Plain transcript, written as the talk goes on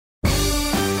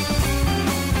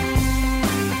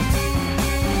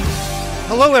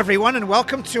Hello, everyone, and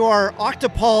welcome to our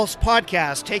Octopulse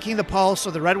podcast, taking the pulse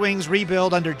of the Red Wings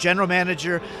rebuild under general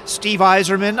manager Steve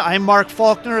Yzerman. I'm Mark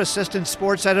Faulkner, assistant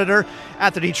sports editor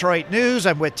at the Detroit News.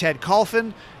 I'm with Ted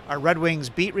Kulfan, our Red Wings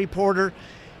beat reporter.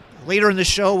 Later in the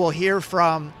show, we'll hear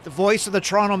from the voice of the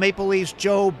Toronto Maple Leafs,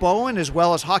 Joe Bowen, as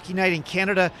well as Hockey Night in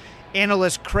Canada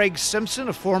analyst Craig Simpson,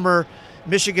 a former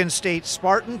Michigan State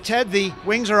Spartan. Ted, the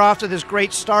Wings are off to this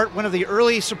great start, one of the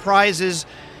early surprises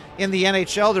in the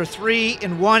NHL. They're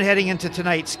 3-1 heading into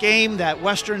tonight's game. That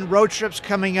Western road trip's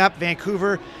coming up,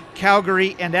 Vancouver,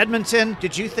 Calgary, and Edmonton.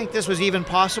 Did you think this was even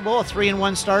possible, a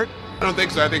 3-1 start? I don't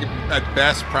think so. I think at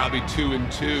best probably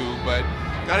 2-2, but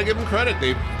got to give them credit.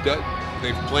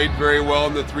 They've played very well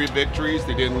in the 3 victories.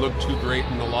 They didn't look too great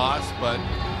in the loss, but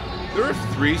there were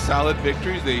 3 solid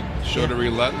victories. They showed a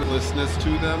relentlessness to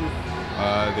them.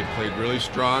 They played really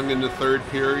strong in the third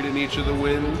period in each of the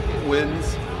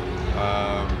wins.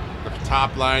 The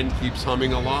top line keeps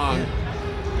humming along.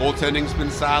 Goaltending's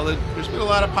been solid. There's been a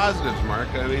lot of positives, Mark.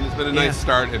 I mean, it's been a nice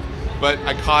start, but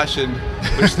I caution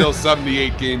there's still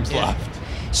 78 games left.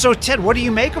 So, Ted, what do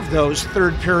you make of those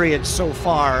third periods so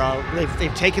far?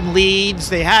 They've taken leads.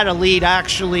 They had a lead,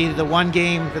 actually, the one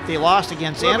game that they lost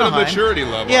against Anaheim. A maturity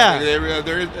level. Yeah.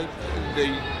 I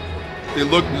mean, they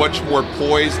look much more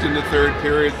poised in the third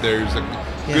period. There's a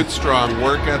good, strong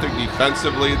work ethic.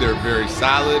 Defensively, they're very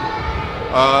solid.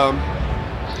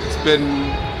 It's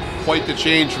been quite the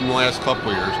change from the last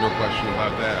couple of years, no question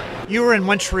about that. You were in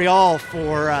Montreal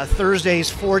for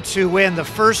Thursday's 4-2 win, the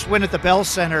first win at the Bell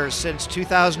Center since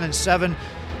 2007,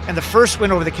 and the first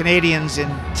win over the Canadiens in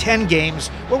 10 games.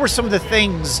 What were some of the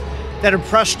things that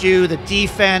impressed you? The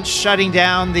defense, shutting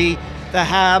down the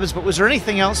Habs, but was there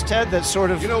anything else, Ted, that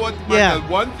sort of... You know what, Mark,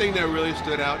 the one thing that really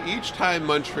stood out, each time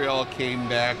Montreal came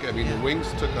back, I mean, the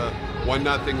Wings took a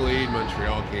 1-0 lead,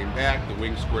 Montreal came back, the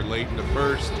Wings scored late in the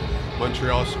first,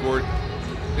 Montreal scored.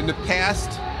 In the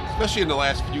past, especially in the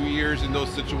last few years in those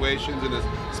situations, and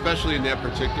especially in that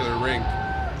particular rink,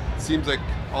 it seems like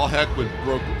all heck would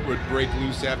break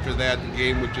loose after that, the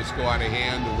game would just go out of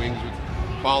hand, the Wings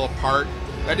would fall apart.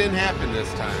 That didn't happen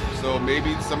this time. So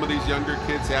maybe some of these younger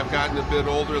kids have gotten a bit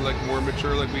older, like more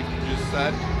mature, like we just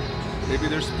said. Maybe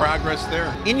there's progress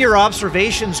there. In your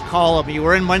observations column, you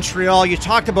were in Montreal. You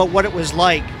talked about what it was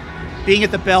like being at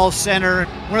the Bell Center,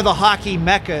 one of the hockey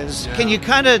meccas. Yeah. Can you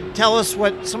kind of tell us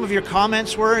what some of your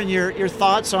comments were and your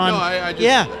thoughts on? No, I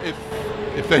just,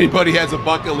 if anybody has a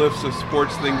bucket list of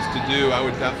sports things to do, I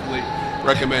would definitely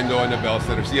recommend going to Bell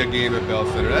Center. See a game at Bell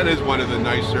Center. That is one of the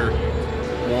nicer,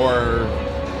 more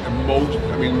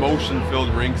motion-filled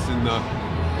rinks in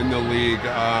the league.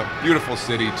 Beautiful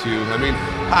city too. I mean,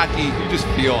 hockey, you just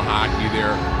feel hockey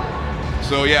there.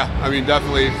 So yeah, I mean,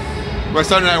 definitely. My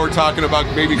son and I were talking about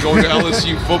maybe going to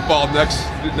LSU football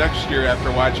next year after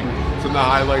watching some of the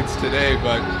highlights today.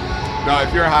 But no,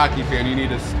 if you're a hockey fan, you need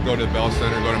to go to the Bell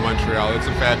Center, go to Montreal. It's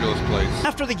a fabulous place.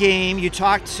 After the game, you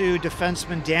talked to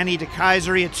defenseman Danny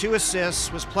DeKeyser. He had 2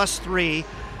 assists, was +3.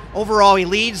 Overall, he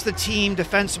leads the team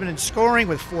defenseman in scoring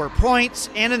with 4 points,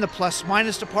 and in the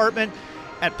plus-minus department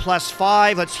at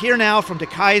 +5. Let's hear now from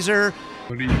DeKeyser.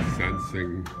 What are you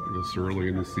sensing this early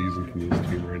in the season from this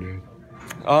team right now?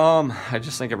 I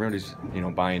just think everybody's,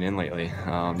 buying in lately.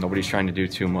 Nobody's trying to do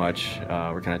too much.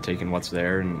 We're kind of taking what's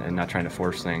there and not trying to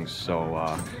force things.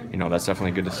 So, that's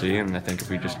definitely good to see. And I think if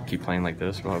we just keep playing like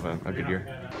this, we'll have a good year.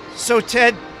 So,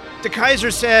 Ted,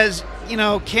 DeKeyser says,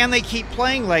 can they keep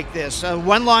playing like this? A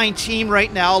one-line team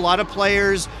right now, a lot of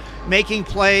players making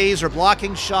plays or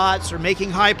blocking shots or making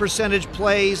high-percentage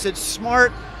plays. It's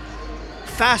smart,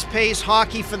 fast-paced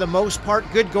hockey for the most part,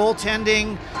 good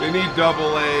goaltending. They need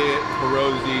AA,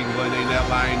 Perosi, Glenn that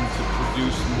line to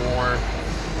produce more.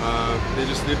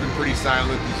 They've been pretty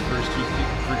silent these first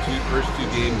two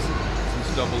games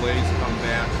since AA's come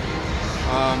back.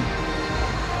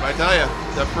 But I tell you,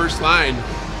 that first line,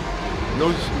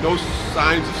 no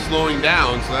signs of slowing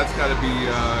down, so that's got to be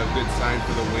a good sign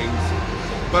for the Wings.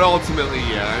 But ultimately,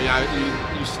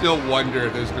 you still wonder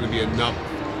if there's going to be enough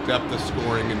depth of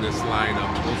scoring in this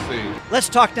lineup. We'll see. Let's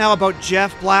talk now about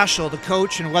Jeff Blashill, the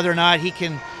coach, and whether or not he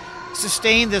can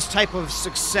sustain this type of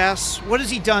success. What has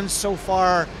he done so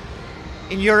far,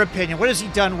 in your opinion? What has he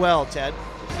done well, Ted?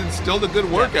 He's instilled a good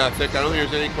work ethic. I don't think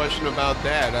there's any question about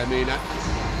that. I mean,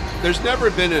 there's never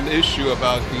been an issue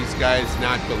about these guys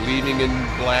not believing in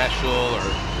Blashill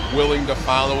or willing to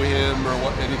follow him or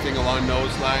anything along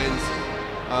those lines.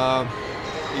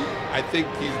 I think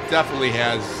he definitely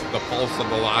has the pulse of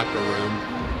the locker room.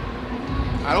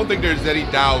 I don't think there's any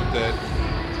doubt that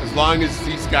as long as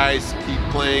these guys keep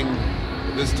playing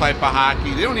this type of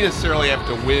hockey, they don't necessarily have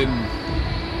to win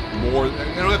more.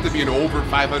 They don't have to be an over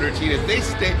 500 team.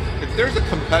 If there's a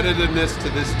competitiveness to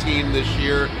this team this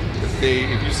year,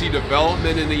 if you see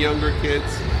development in the younger kids,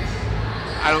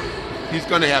 he's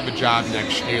going to have a job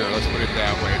next year. Let's put it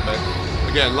that way. But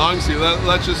again,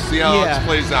 let's just see how it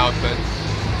plays out. But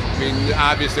I mean,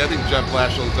 obviously, I think Jeff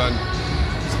Blashill has done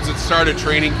since it started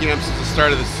training camp, since the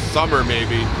start of the summer,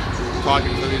 maybe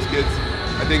talking to these kids.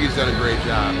 I think he's done a great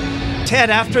job.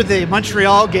 Ted, after the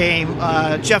Montreal game,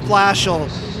 Jeff Blashill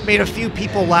made a few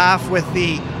people laugh with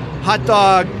the hot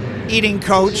dog eating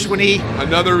coach when he...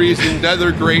 Another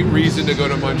great reason to go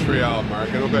to Montreal, Mark.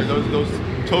 I know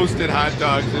those toasted hot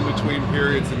dogs in between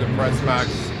periods in the press box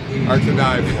are to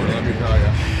die for, let me tell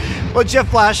you. Well,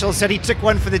 Jeff Blashill said he took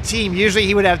one for the team. Usually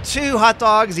he would have 2 hot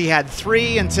dogs. He had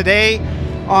 3, and today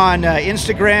on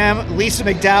Instagram, Lisa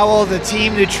McDowell, the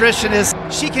team nutritionist,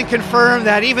 she can confirm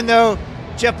that even though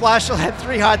Jeff Blashill had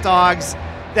 3 hot dogs,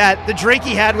 that the drink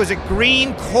he had was a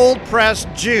green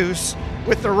cold-pressed juice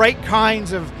with the right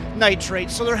kinds of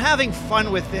nitrates. So they're having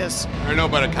fun with this. I know,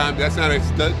 but that's not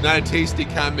a tasty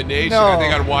combination. No. I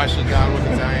think I'd wash it down with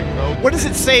a Diet Coke. What does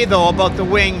it say, though, about the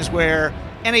Wings, where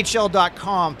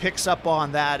NHL.com picks up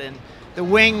on that, and the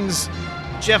Wings,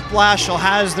 Jeff Blashill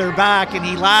has their back, and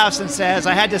he laughs and says,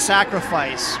 "I had to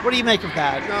sacrifice." What do you make of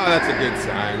that? No, that's a good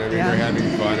sign. I mean, they're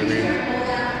having fun. I mean,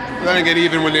 then again,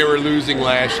 even when they were losing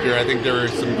last year, I think there were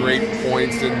some great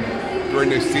points during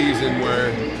the season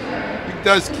where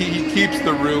he keeps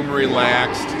the room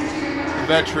relaxed. The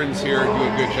veterans here do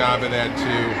a good job of that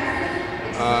too.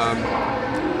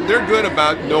 They're good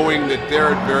about knowing that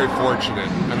they're very fortunate.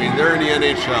 I mean, they're in the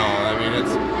NHL. I mean,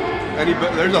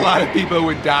 there's a lot of people who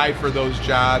would die for those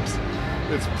jobs.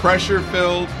 It's pressure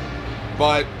filled,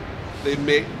 but they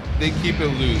keep it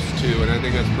loose too, and I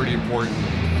think that's pretty important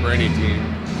for any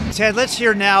team. Ted, let's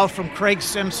hear now from Craig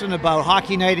Simpson about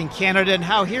Hockey Night in Canada and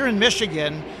how here in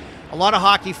Michigan, a lot of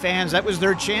hockey fans, that was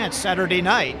their chance Saturday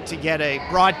night to get a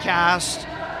broadcast,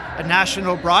 a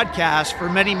national broadcast for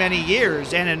many, many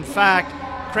years. And in fact,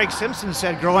 Craig Simpson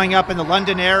said growing up in the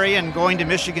London area and going to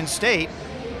Michigan State,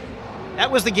 that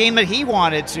was the game that he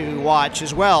wanted to watch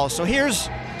as well. So here's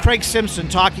Craig Simpson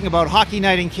talking about Hockey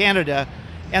Night in Canada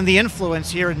and the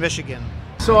influence here in Michigan.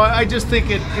 So I just think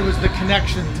it was the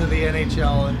connection to the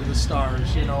NHL and to the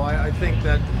Stars. You know, I think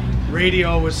that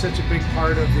radio was such a big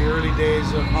part of the early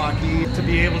days of hockey. To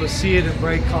be able to see it in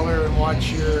bright color and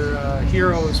watch your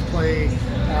heroes play,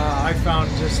 I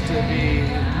found just to be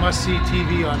must-see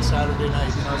TV on Saturday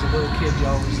night. You know, as a little kid, you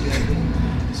always did.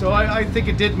 And so I think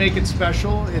it did make it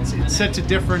special. It's such a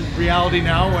different reality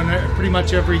now when pretty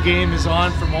much every game is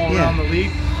on from all around the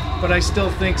league. But I still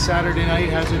think Saturday night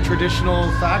has a traditional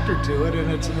factor to it,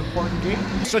 and it's an important game.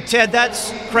 So, Ted,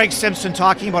 that's Craig Simpson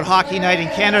talking about Hockey Night in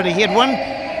Canada. He had one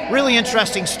really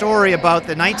interesting story about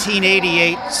the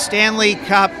 1988 Stanley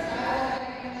Cup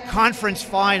Conference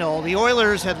Final. The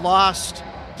Oilers had lost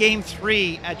Game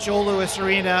 3 at Joe Louis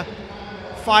Arena,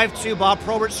 5-2. Bob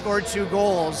Probert scored 2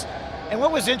 goals. And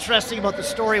what was interesting about the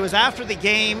story was after the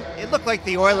game, it looked like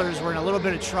the Oilers were in a little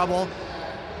bit of trouble.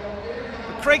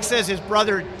 Craig says his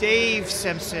brother Dave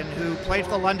Simpson, who played for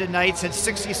the London Knights, had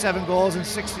 67 goals in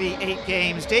 68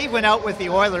 games. Dave went out with the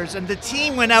Oilers, and the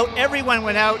team went out, everyone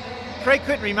went out. Craig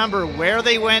couldn't remember where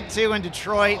they went to in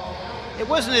Detroit. It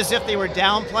wasn't as if they were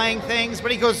downplaying things, but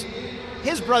he goes,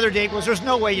 his brother Dave goes, there's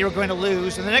no way you were going to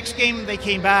lose. And the next game they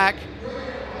came back,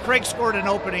 Craig scored an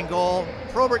opening goal.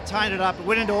 Probert tied it up, it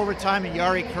went into overtime, and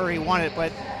Yari Curry won it.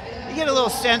 But you get a little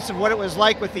sense of what it was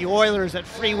like with the Oilers, that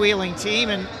freewheeling team,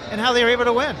 and how they were able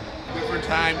to win. Different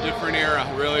time, different era,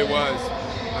 really was.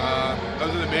 That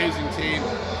was an amazing team.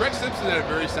 Craig Simpson had a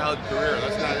very solid career.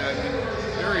 That's not a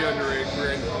very underrated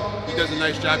career. He does a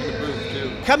nice job in the booth,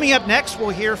 too. Coming up next, we'll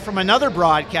hear from another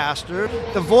broadcaster,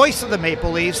 the voice of the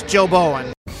Maple Leafs, Joe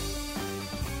Bowen.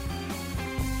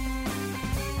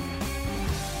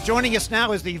 Joining us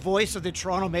now is the voice of the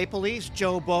Toronto Maple Leafs,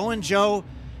 Joe Bowen. Joe,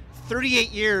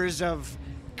 38 years of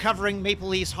covering Maple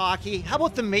Leafs hockey. How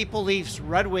about the Maple Leafs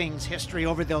Red Wings history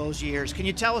over those years? Can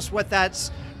you tell us what that's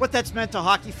meant to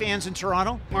hockey fans in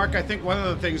Toronto? Mark, I think one of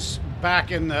the things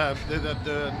back in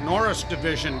the Norris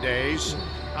Division days,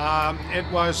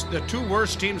 it was the 2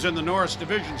 worst teams in the Norris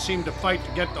Division seemed to fight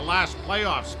to get the last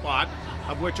playoff spot,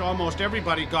 of which almost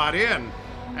everybody got in.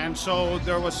 And so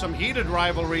there was some heated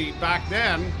rivalry back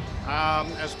then.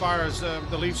 As far as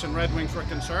the Leafs and Red Wings were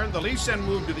concerned. The Leafs then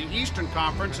moved to the Eastern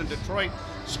Conference, and Detroit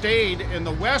stayed in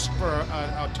the West for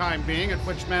a time being,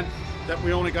 which meant that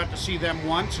we only got to see them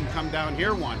once and come down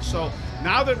here once. So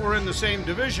now that we're in the same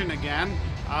division again,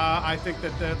 I think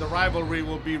that the rivalry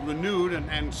will be renewed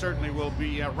and certainly will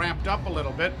be ramped up a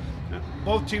little bit.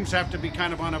 both teams have to be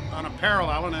kind of on a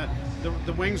parallel, and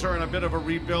the Wings are in a bit of a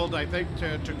rebuild, I think,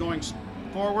 to going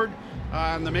forward.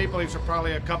 And the Maple Leafs are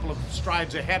probably a couple of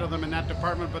strides ahead of them in that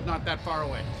department, but not that far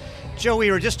away. Joe,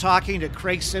 we were just talking to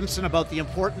Craig Simpson about the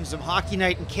importance of Hockey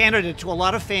Night in Canada to a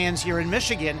lot of fans here in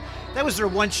Michigan. That was their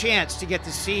one chance to get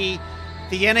to see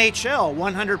the NHL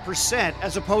 100%,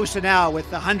 as opposed to now with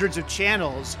the hundreds of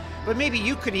channels. But maybe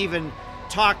you could even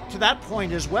talk to that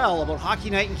point as well about Hockey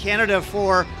Night in Canada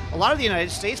for a lot of the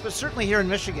United States, but certainly here in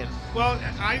Michigan. Well,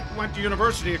 I went to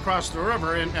university across the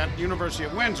river at the University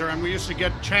of Windsor, and we used to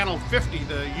get Channel 50,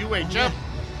 the UHF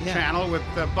channel, with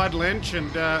Bud Lynch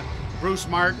and Bruce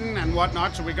Martin and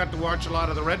whatnot, so we got to watch a lot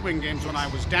of the Red Wing games when I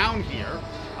was down here.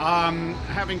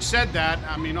 Having said that,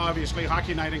 I mean, obviously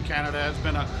Hockey Night in Canada has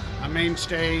been a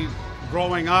mainstay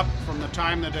growing up from the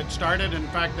time that it started. In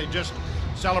fact, they just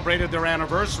celebrated their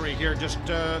anniversary here just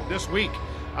this week,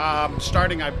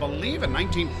 starting, I believe, in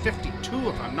 1952,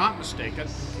 if I'm not mistaken.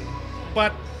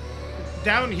 But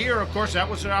down here, of course, that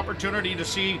was an opportunity to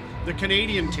see the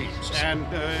Canadian teams, and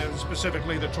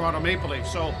specifically the Toronto Maple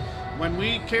Leafs. So when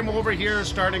we came over here,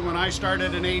 starting when I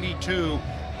started in '82,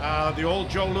 the old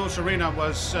Joe Louis Arena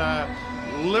was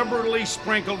liberally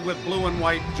sprinkled with blue and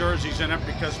white jerseys in it,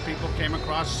 because people came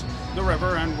across the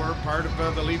river and were part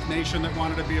of the Leaf Nation that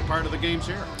wanted to be a part of the games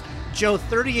here. Joe,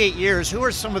 38 years, who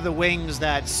are some of the Wings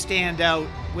that stand out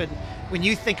when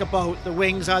you think about the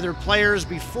Wings, either players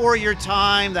before your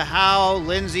time, the Howe,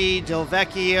 Lindsay,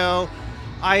 Delvecchio,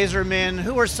 Yzerman?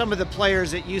 Who are some of the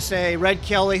players that you say, Red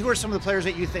Kelly, who are some of the players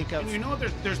that you think of? You know,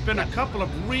 there's been a couple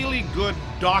of really good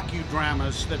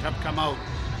docudramas that have come out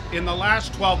in the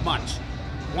last 12 months.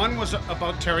 One was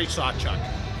about Terry Sawchuk,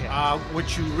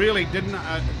 which you really didn't,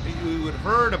 you had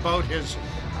heard about his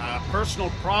personal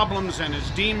problems and his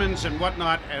demons and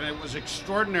whatnot, and it was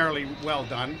extraordinarily well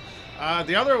done.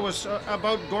 The other was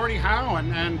about Gordie Howe,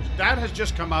 and that has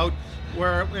just come out,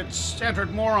 where it's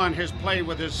centered more on his play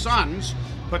with his sons,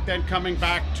 but then coming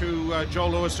back to Joe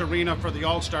Louis Arena for the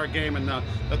All-Star game and the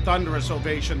thunderous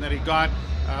ovation that he got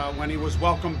when he was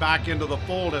welcomed back into the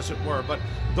fold, as it were. But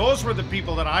those were the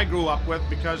people that I grew up with,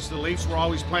 because the Leafs were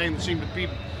always seemed to be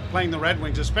playing the Red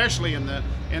Wings, especially in the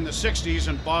 60s,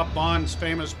 and Bob Bond's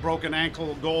famous broken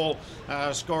ankle goal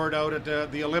scored out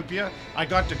at the Olympia. I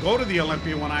got to go to the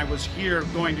Olympia when I was here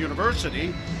going to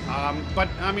university. But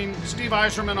I mean, Steve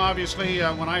Yzerman, obviously,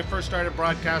 when I first started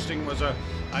broadcasting, was a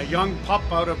young pup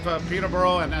out of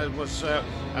Peterborough, and was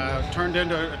turned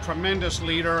into a tremendous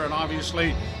leader. And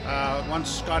obviously, once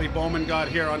Scotty Bowman got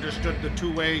here, understood the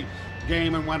two-way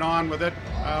game and went on with it.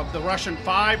 The Russian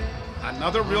Five,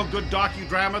 another real good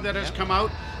docudrama that has come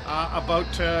out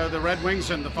about the Red Wings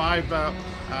and the five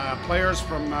players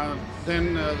from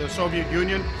then the Soviet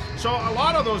Union. So a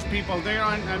lot of those people there,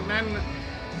 and then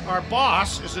our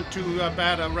boss isn't too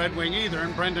bad a Red Wing either,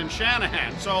 and Brendan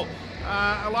Shanahan. So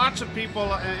lots of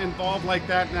people involved like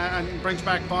that, and brings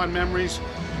back fond memories.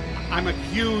 I'm a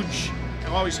huge,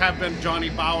 always have been, Johnny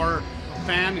Bower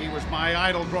fan. He was my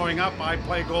idol growing up. I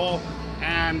play goal.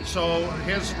 And so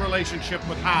his relationship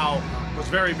with Howe was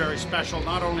very, very special,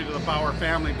 not only to the Bauer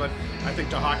family, but I think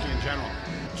to hockey in general.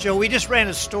 Joe, we just ran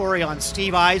a story on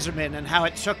Steve Yzerman and how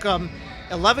it took him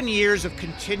 11 years of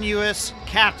continuous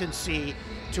captaincy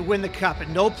to win the Cup,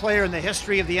 and no player in the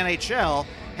history of the NHL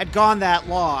had gone that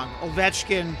long.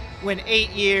 Ovechkin went 8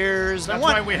 years. That's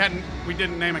why we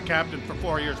didn't name a captain for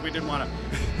 4 years. We didn't want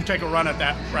to take a run at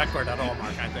that record at all,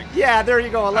 Mark, I think. Yeah, there you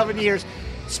go, 11 years.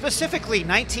 Specifically,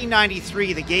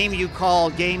 1993, the game you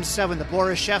called Game 7, the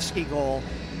Borashevsky goal.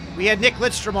 We had Nick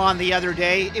Lidstrom on the other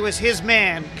day. It was his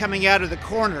man coming out of the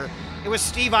corner. It was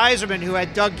Steve Yzerman who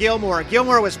had Doug Gilmour.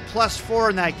 Gilmour was +4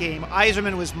 in that game.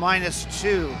 Yzerman was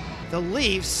 -2. The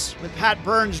Leafs, with Pat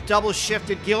Burns,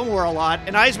 double-shifted Gilmour a lot,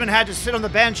 and Yzerman had to sit on the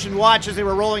bench and watch as they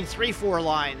were rolling 3-4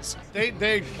 lines.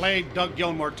 They played Doug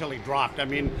Gilmour till he dropped. I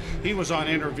mean, he was on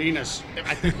intravenous,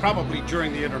 I think probably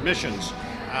during the intermissions,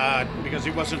 because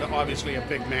he wasn't obviously a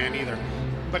big man either.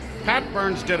 But Pat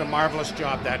Burns did a marvelous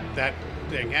job that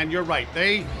thing, and you're right.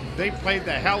 They played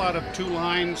the hell out of two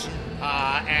lines,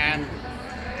 and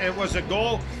it was a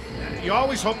goal. You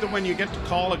always hope that when you get to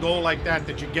call a goal like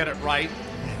that you get it right.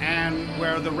 And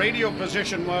where the radio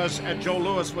position was at Joe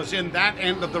Louis was in that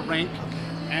end of the rink.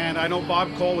 And I know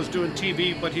Bob Cole was doing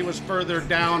TV, but he was further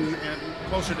down and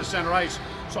closer to center ice.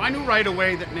 So I knew right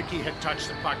away that Nicky had touched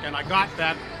the puck, and I got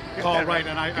that call right.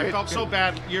 And I felt so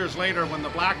bad years later when the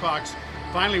Blackhawks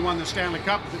finally won the Stanley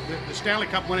Cup, the Stanley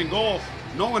Cup winning goal.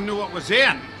 No one knew what was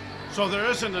in. So there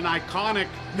isn't an iconic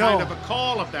kind of a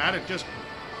call of that. It just,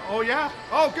 oh yeah,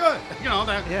 oh good, you know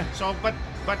that. Yeah. So, but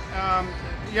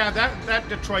yeah, that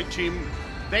Detroit team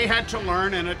they had to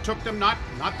learn, and it took them not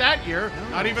that year,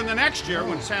 not even the next year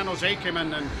when San Jose came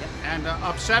in and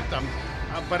upset them,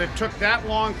 but it took that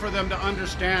long for them to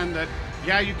understand that,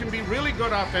 yeah, you can be really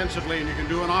good offensively and you can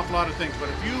do an awful lot of things, but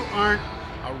if you aren't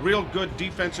a real good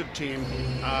defensive team,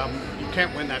 you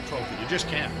can't win that trophy. You just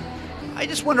can't. I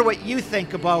just wonder what you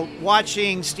think about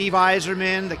watching Steve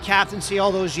Yzerman, the captaincy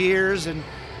all those years, and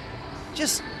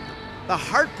just the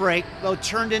heartbreak, though,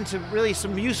 turned into really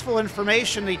some useful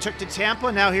information that he took to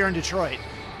Tampa, now here in Detroit.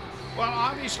 Well,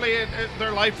 obviously,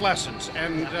 they're life lessons,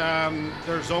 and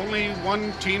there's only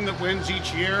one team that wins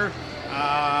each year,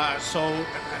 so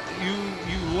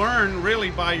you learn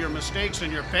really by your mistakes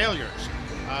and your failures.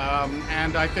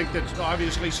 And I think that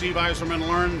obviously Steve Yzerman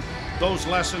learned those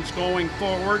lessons going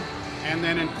forward and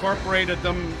then incorporated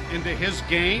them into his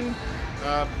game,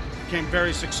 became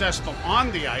very successful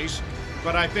on the ice,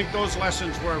 but I think those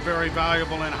lessons were very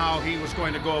valuable in how he was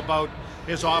going to go about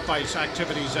his off-ice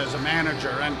activities as a manager.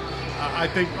 And I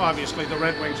think obviously the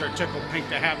Red Wings are tickled pink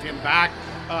to have him back,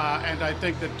 and I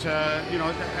think that,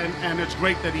 and it's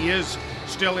great that he is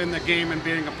still in the game and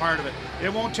being a part of it.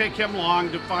 It won't take him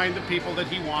long to find the people that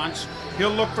he wants. He'll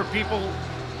look for people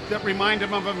that remind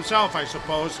him of himself, I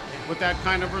suppose, with that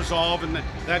kind of resolve and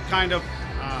that kind of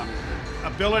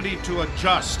ability to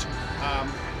adjust.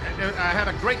 I had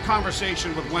a great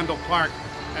conversation with Wendell Clark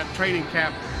at training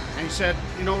camp, and he said,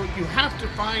 you have to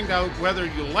find out whether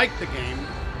you like the game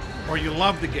or you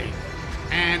love the game.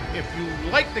 And if you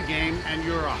like the game and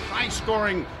you're a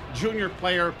high-scoring junior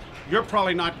player, you're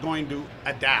probably not going to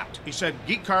adapt. He said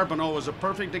Guy Carbonneau was a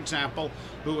perfect example,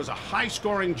 who was a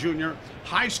high-scoring junior,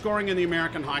 high-scoring in the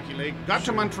American Hockey League, got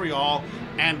to Montreal,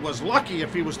 and was lucky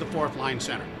if he was the fourth-line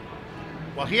center.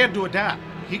 Well, he had to adapt.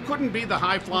 He couldn't be the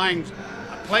high-flying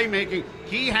playmaking.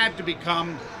 He had to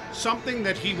become something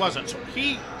that he wasn't. So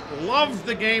he loved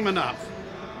the game enough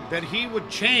that he would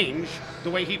change the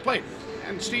way he played.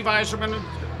 And Steve Yzerman,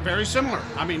 very similar.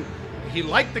 I mean, he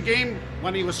liked the game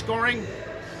when he was scoring,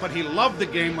 but he loved the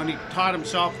game when he taught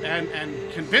himself and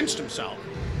convinced himself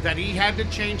that he had to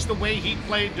change the way he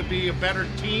played to be a better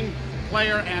team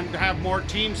player and to have more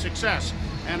team success.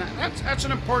 And that's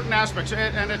an important aspect.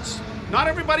 And it's not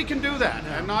everybody can do that,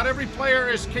 and not every player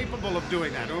is capable of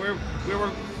doing that. We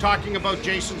were talking about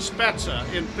Jason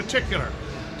Spezza in particular.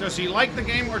 Does he like the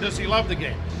game or does he love the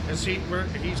game?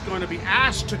 He's going to be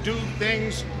asked to do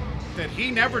things that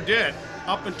he never did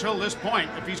up until this point.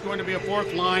 If he's going to be a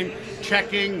fourth line,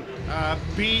 checking,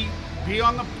 be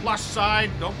on the plus side,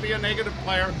 don't be a negative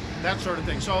player, that sort of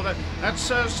thing. So that's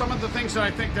some of the things that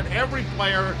I think that every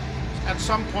player at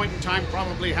some point in time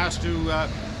probably has to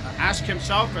ask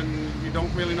himself, and you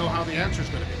don't really know how the answer is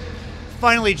going to be.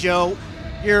 Finally, Joe,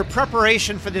 your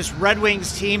preparation for this Red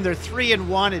Wings team, they're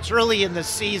 3-1. It's early in the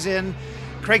season.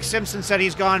 Craig Simpson said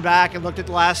he's gone back and looked at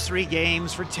the last 3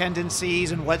 games for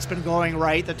tendencies and what's been going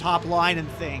right, the top line and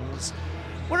things.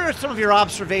 What are some of your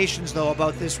observations, though,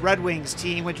 about this Red Wings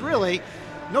team, which really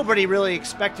nobody really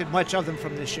expected much of them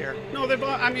from this year? No, they've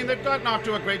gotten off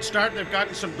to a great start. They've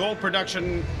gotten some goal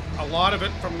production, a lot of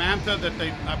it from Mantha.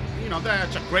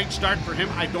 That's a great start for him.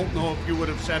 I don't know if you would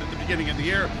have said at the beginning of the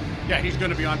year, yeah, he's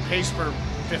going to be on pace for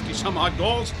 50 some odd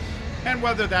goals, and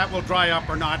whether that will dry up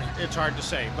or not, it's hard to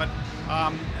say. But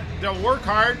they'll work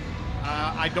hard.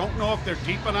 I don't know if they're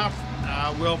deep enough.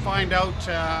 We'll find out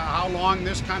how long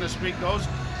this kind of streak goes.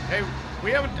 Hey,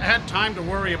 we haven't had time to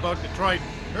worry about Detroit.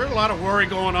 There's a lot of worry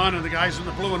going on in the guys in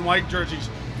the blue and white jerseys.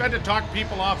 We've had to talk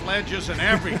people off ledges and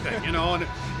everything, and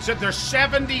he said there's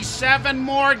 77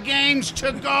 more games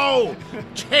to go.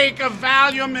 Take a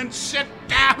Valium and sit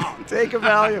down. Take a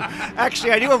Valium.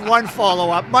 Actually, I do have one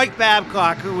follow-up. Mike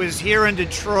Babcock, who was here in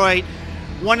Detroit,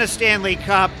 won a Stanley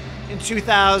Cup in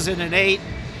 2008.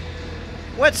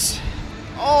 What's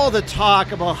all the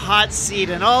talk about hot seat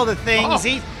and all the things?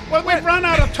 Well, we've run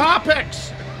out of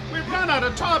topics. We've run out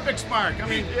of topics, Mark. I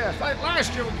mean, like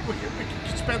last year, we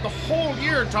could spend the whole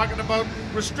year talking about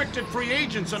restricted free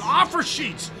agents and offer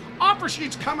sheets. Offer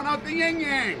sheets coming out the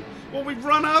yin-yang. Well, we've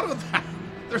run out of that.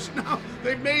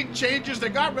 They've made changes. They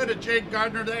got rid of Jake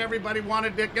Gardner that everybody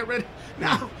wanted to get rid of.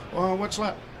 Now, what's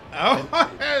left? Oh,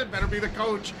 it better be the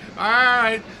coach. All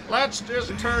right, let's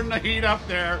just turn the heat up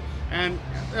there. And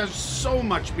there's so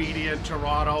much media in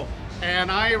Toronto, and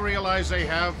I realize they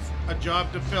have a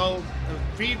job to fill.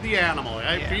 Feed the animal,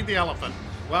 feed the elephant.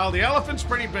 Well, the elephant's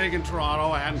pretty big in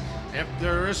Toronto, and if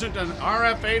there isn't an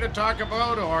RFA to talk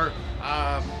about or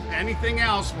anything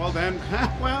else, well then,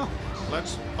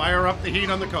 let's fire up the heat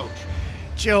on the coach.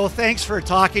 Joe, thanks for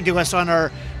talking to us on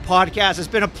our podcast. It's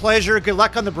been a pleasure. Good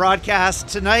luck on the broadcast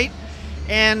tonight,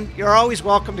 and you're always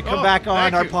welcome to come back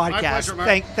on our podcast. My pleasure,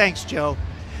 Mark. Thanks, Joe.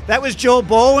 That was Joe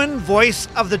Bowen, voice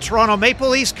of the Toronto Maple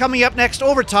Leafs. Coming up next,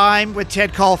 Overtime with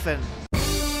Ted Colfin.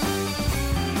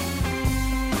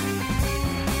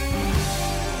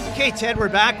 Okay, Ted, we're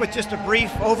back with just a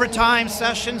brief overtime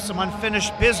session, some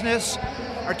unfinished business.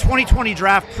 Our 2020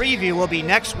 draft preview will be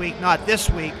next week, not this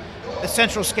week. The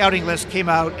Central Scouting list came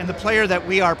out, and the player that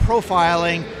we are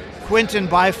profiling, Quinton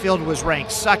Byfield, was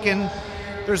ranked second.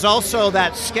 There's also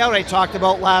that scout I talked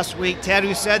about last week, Ted,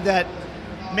 who said that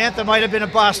Mantha might have been a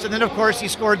bust, and then, of course, he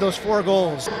scored those 4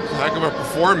 goals. Heck of a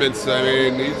performance. I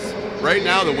mean, he's right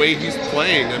now, the way he's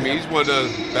playing, I mean, he's one of the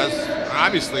best,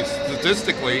 obviously,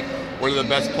 statistically, one of the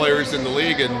best players in the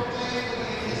league, and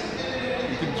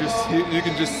you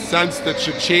can just sense the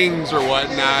cha-chings or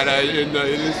whatnot in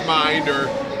his mind, or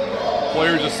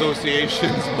Players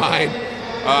Association's mind.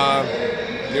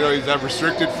 He's a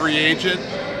restricted free agent.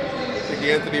 I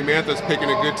think Anthony Mantha's picking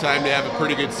a good time to have a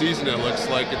pretty good season, it looks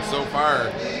like it so far.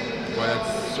 But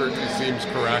that certainly seems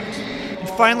correct. And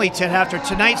finally, Ted, after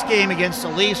tonight's game against the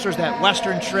Leafs, there's that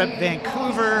Western trip,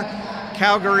 Vancouver,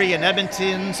 Calgary, and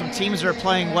Edmonton. Some teams that are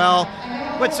playing well.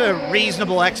 What's a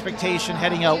reasonable expectation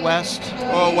heading out west?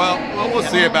 Oh, well, we'll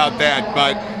see about that,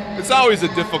 but it's always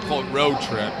a difficult road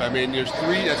trip. I mean, that's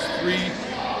three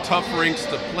tough rinks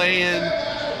to play in.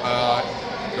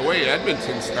 The way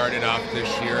Edmonton started off this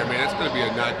year, I mean, that's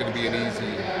not going to be an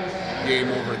easy game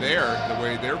over there, the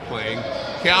way they're playing.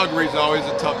 Calgary's always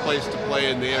a tough place to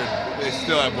play, and they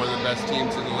still have one of the best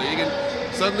teams in the league.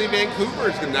 And suddenly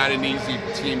Vancouver's not an easy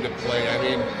team to play. I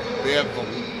mean, they have the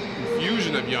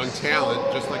infusion of young talent,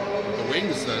 just like the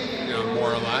Wings,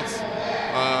 more or less.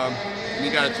 And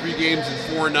you got 3 games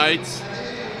in 4 nights.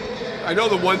 I know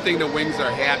the one thing the Wings are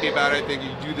happy about, I think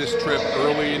you do this trip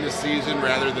early in the season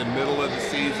rather than middle of the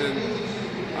season.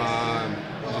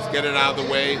 Just get it out of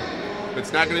the way. But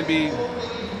it's not going to be a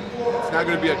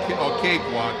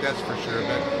cakewalk, that's for sure.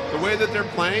 But the way that they're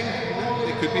playing,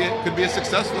 it could be a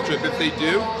successful trip. If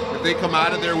they come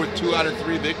out of there with 2 out of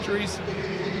 3 victories,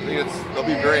 I think they'll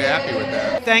be very happy with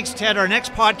that. Thanks, Ted. Our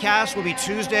next podcast will be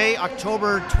Tuesday,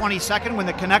 October 22nd, when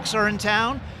the Canucks are in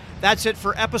town. That's it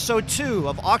for episode 2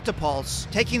 of Octopulse,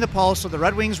 taking the pulse of the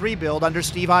Red Wings rebuild under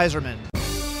Steve Yzerman.